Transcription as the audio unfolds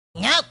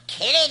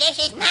Kitty, this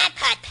is my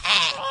putt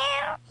pad.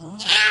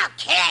 Now,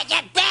 kid,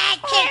 you bad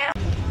kid.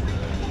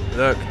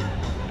 Look,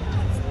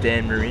 it's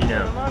Dan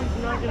Marino.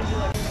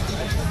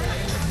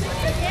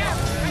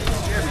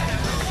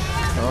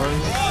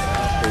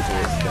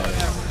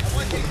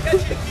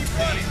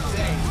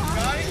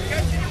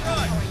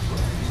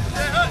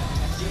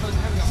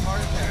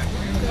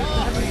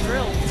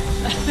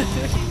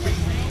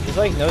 There's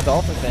like no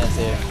Dolphin fans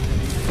here.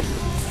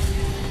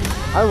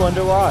 I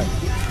wonder why.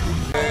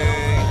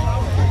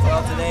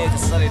 Well, today is a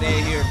sunny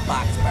day here in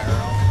Foxboro.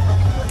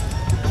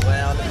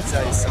 Well, let me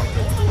tell you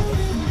something.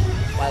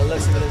 By the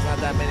looks of it, there's not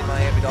that many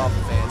Miami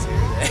Dolphin fans here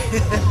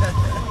today.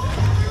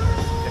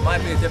 It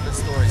might be a different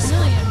story soon.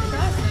 Really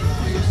impressive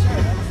for your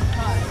shirt. I'm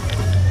surprised.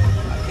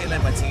 I can't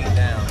let my team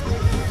down.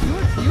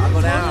 I'll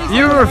go down.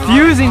 You're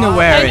refusing to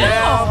wear it.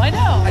 I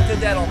know. I did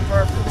that on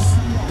purpose.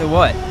 To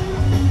what?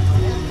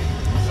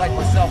 Psych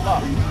myself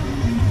up.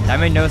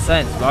 That made no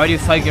sense. Why would you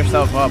psych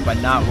yourself up by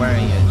not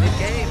wearing it? Big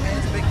game, man.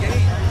 It's a big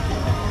game.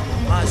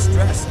 A lot of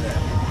stress there.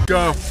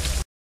 Go.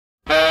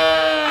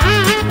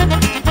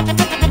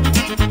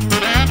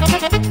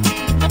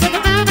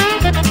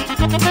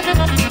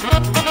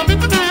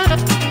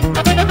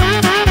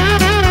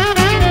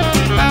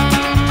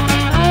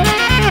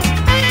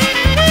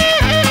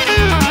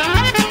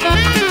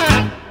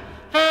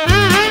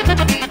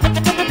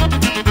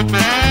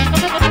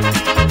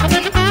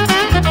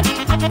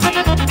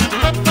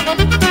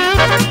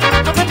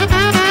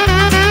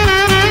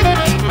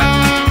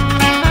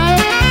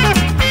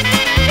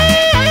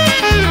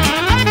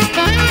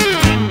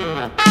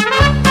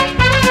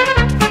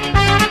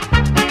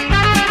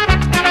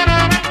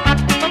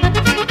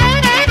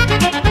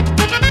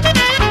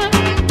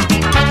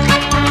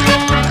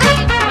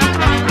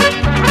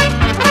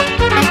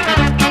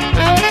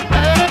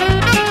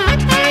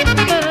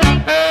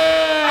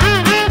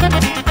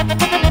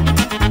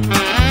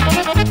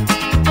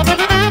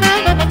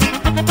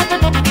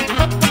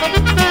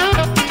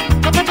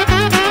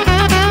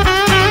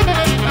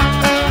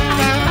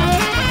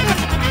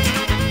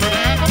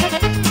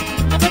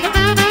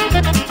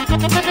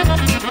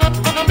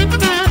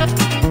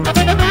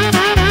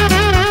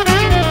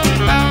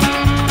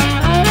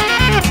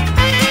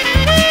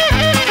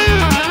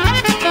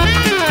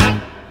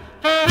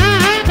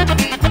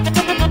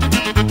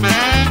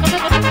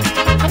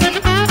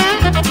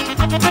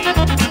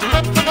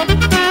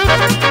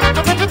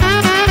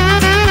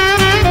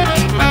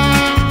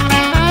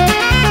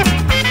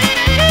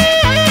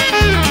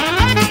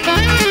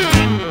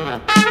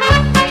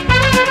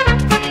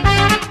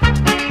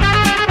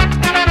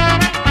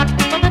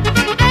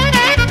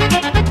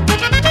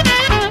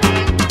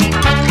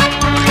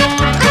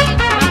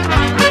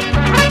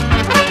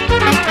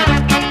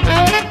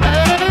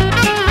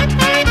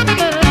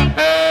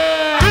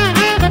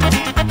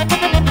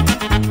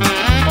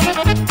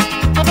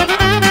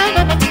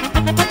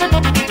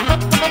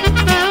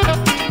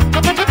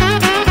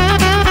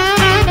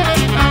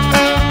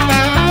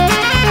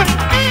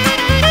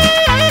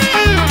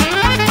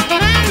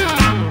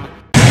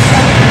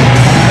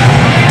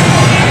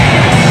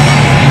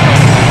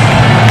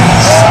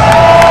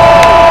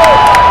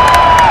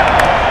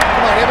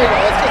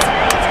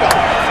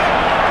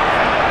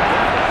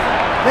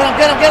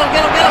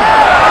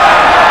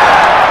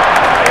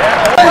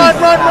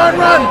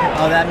 Run!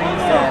 Oh, that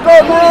means that.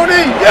 Go,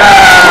 Maroney! Yeah!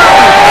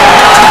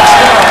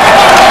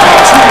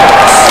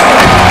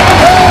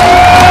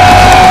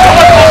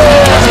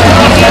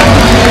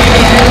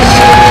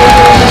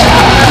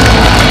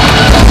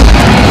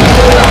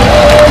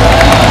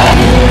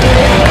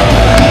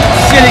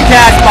 Getting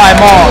catched by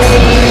Moss.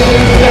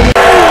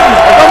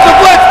 Here comes the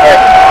blitz!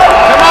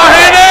 Come on,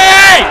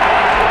 Henry!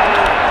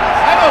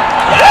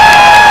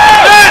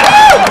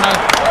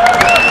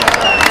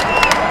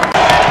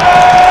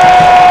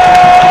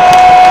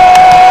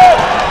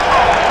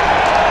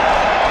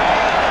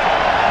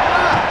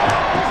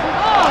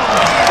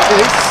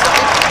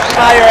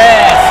 By your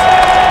ass.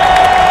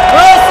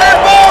 Wilson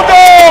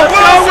Bulldogs!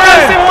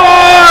 Wilson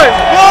boys!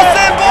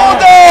 Wilson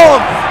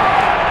Bulldogs!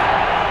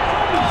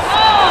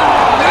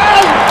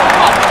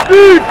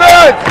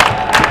 Defense!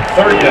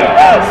 Third down.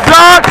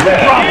 Suck!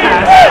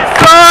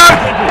 Suck!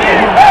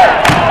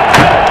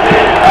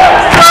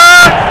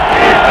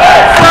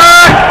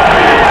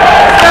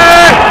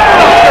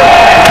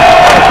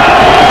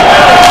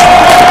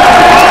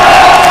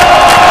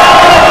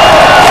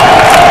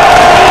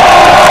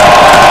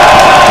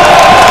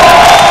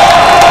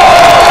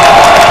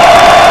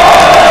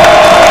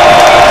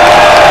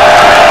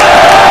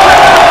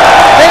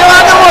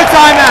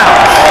 Timeout!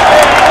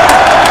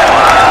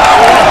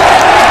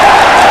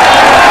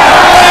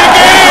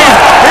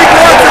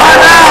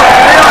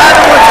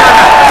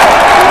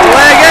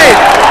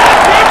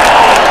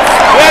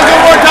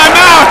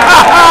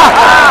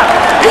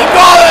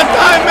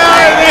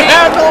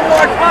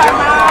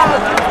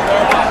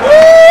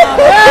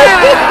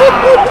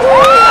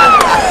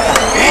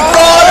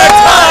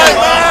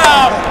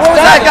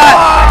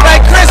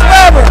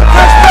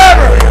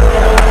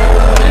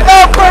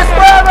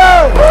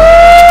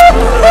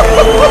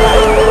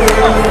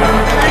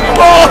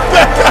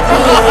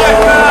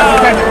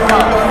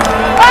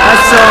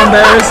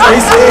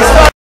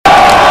 embarrassing.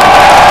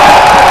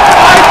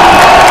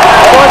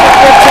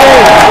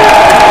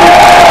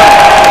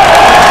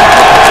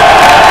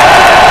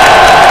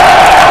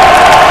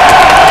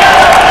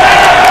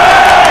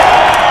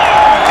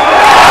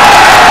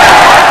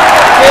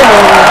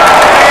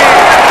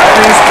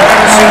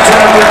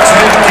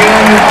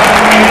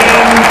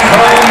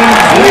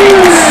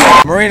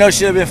 Marino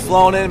should have been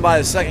flown in by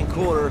the second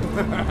quarter.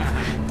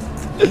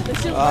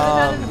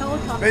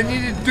 They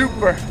needed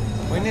Duper.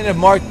 We needed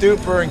Mark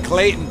Duper and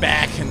Clayton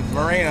back and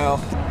Marino.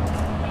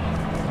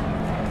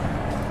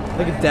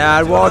 Look at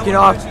Dad walking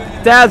off.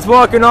 Dad's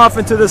walking off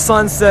into the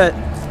sunset.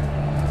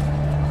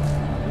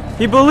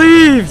 He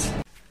believed.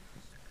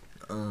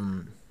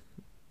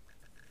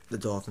 The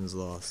Dolphins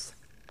lost.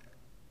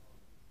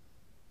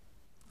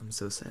 I'm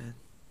so sad.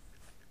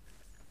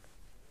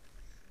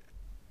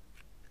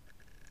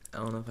 I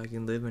don't know if I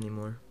can live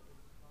anymore.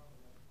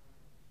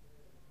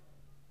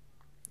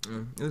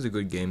 It was a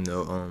good game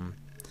though.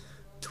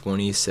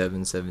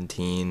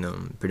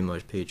 27-17. Pretty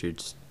much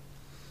Patriots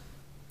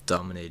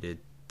dominated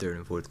third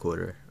and fourth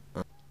quarter.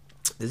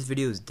 This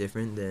video is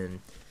different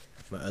than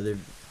my other.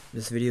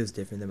 This video is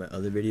different than my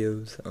other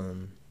videos.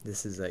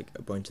 This is like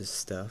a bunch of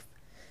stuff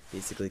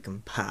basically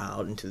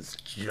compiled into this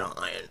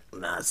giant,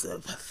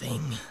 massive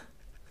thing.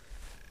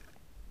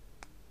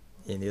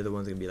 And the other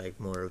one's gonna be like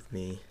more of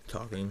me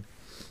talking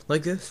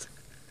like this.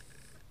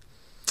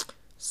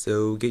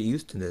 So get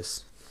used to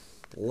this.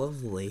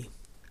 Lovely.